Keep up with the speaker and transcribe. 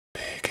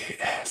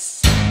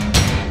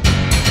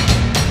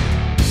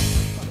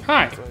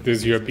Hi, this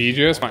is your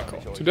BGS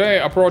Michael. Today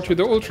I brought you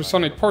the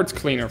Ultrasonic parts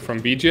cleaner from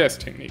BGS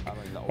Technique.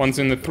 One's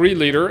in the 3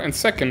 liter and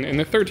second in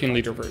the 13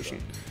 liter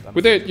version.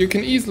 With it you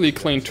can easily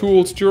clean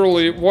tools,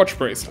 jewelry, watch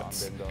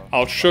bracelets.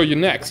 I'll show you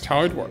next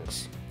how it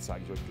works.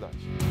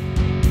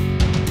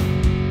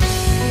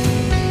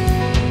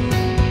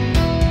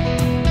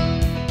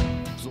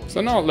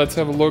 So now let's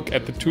have a look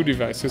at the two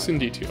devices in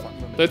detail.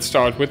 Let's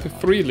start with the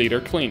 3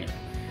 liter cleaner.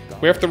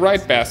 We have the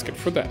right basket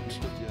for that.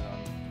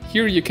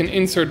 Here you can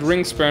insert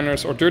ring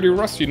spanners or dirty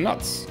rusty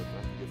nuts,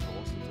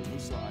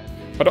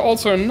 but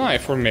also a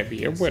knife or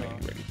maybe a wedding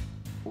ring.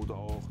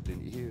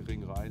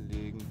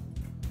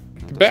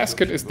 The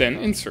basket is then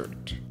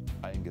inserted.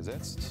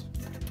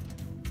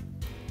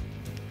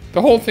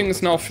 The whole thing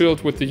is now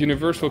filled with the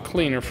universal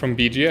cleaner from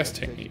BGS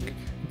Technique.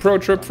 A pro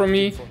tip from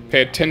me: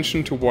 pay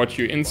attention to what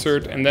you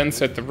insert and then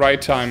set the right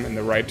time and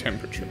the right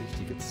temperature.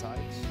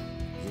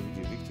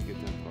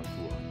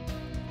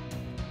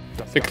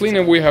 The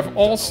cleaner we have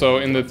also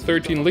in the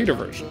 13 liter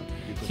version.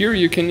 Here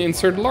you can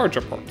insert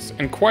larger parts,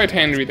 and quite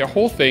handy, the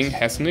whole thing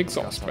has an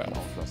exhaust valve.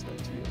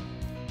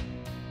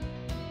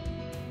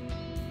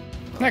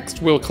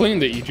 Next we'll clean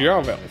the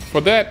EGR valve. For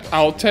that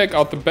I'll take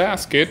out the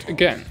basket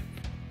again.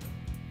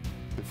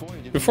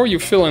 Before you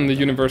fill in the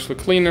universal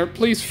cleaner,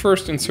 please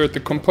first insert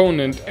the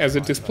component as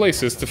it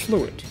displaces the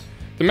fluid.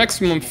 The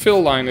maximum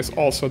fill line is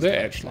also the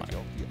edge line.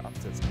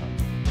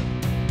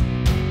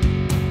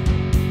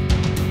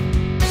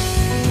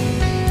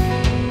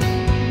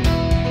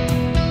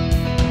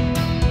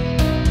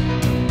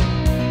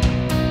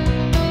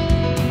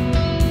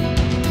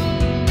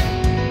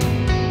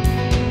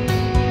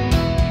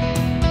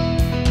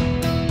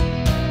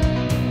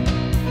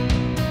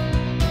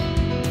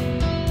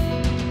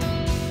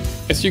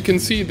 As you can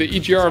see, the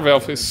EGR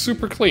valve is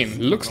super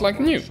clean, looks like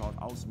new.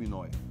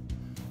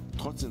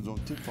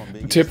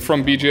 A tip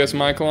from BGS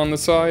Michael on the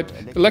side: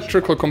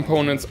 electrical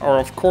components are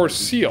of course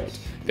sealed.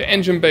 The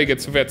engine bay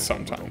gets wet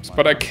sometimes,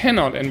 but I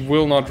cannot and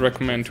will not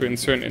recommend to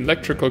insert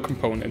electrical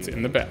components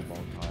in the bath.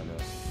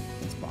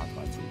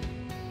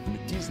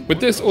 With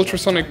this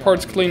ultrasonic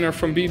parts cleaner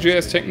from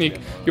BGS Technique,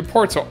 your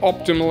parts are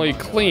optimally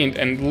cleaned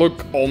and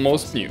look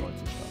almost new.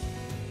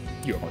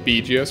 Your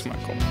BGS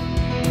Michael.